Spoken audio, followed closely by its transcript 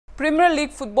Premier League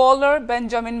footballer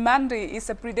Benjamin Mendy is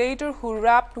a predator who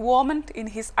raped women in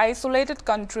his isolated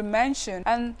country mansion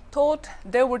and thought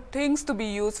they were things to be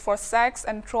used for sex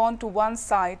and thrown to one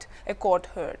side, a court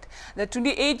heard. The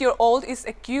 28-year-old is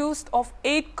accused of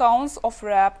 8 counts of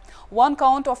rape, 1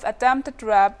 count of attempted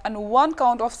rape and 1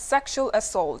 count of sexual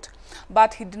assault,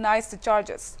 but he denies the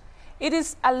charges. It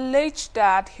is alleged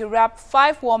that he raped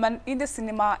 5 women in the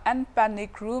cinema and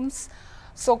panic rooms,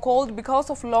 so-called because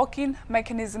of locking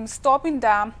mechanism stopping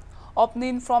them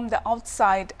opening from the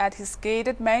outside at his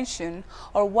gated mansion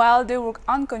or while they were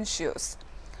unconscious.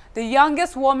 The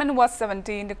youngest woman was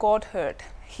 17, the court heard.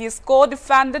 His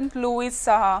co-defendant Louis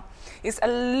Saha is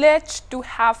alleged to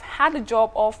have had a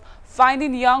job of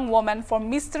finding young women for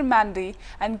Mr. Mendy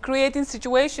and creating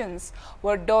situations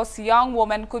where those young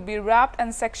women could be raped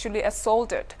and sexually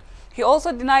assaulted. He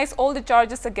also denies all the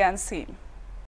charges against him.